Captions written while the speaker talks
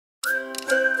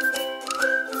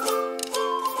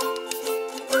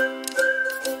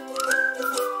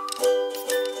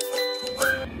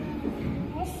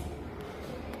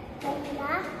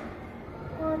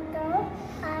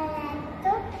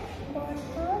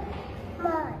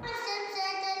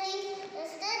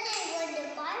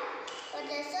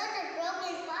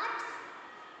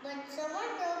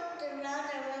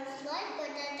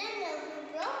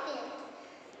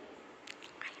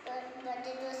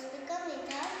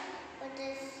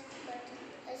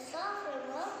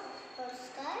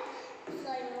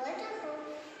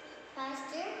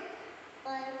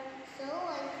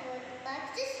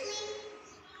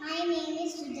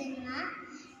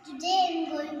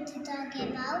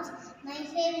about my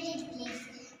favorite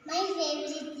place. My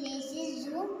favorite place is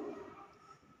zoo,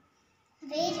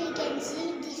 where we can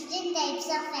see different types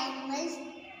of animals.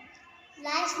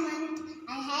 Last month,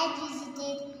 I had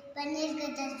visited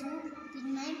Panergata Zoo with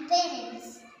my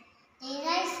parents. There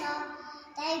I saw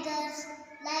tigers,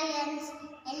 lions,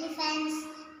 elephants,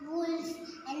 wolves,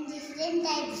 and different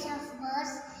types of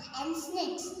birds and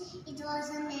snakes. It was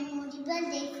a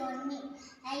memorable day for me.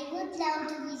 I would love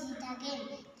to visit again.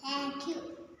 Thank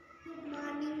you. Good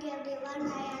morning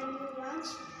everyone, I am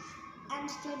Yuvansh. I am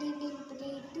studying in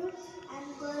Pre-2. I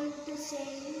am going to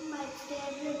say my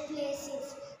favorite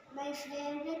places. My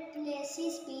favorite place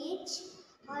is beach.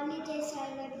 Holidays I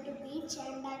went to beach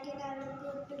and again I will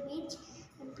go to beach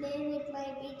and play with my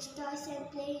beach toys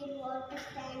and play in water.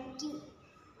 Thank you.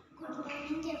 Good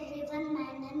morning everyone,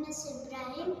 my name is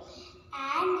Ibrahim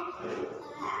and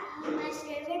my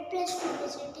favorite place to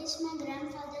visit is my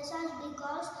grandfather's house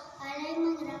because I like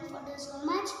my grandfather so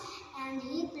much and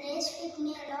he plays with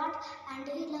me a lot and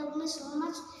he loves me so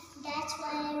much. That's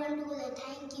why I want to go there.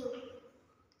 Thank you.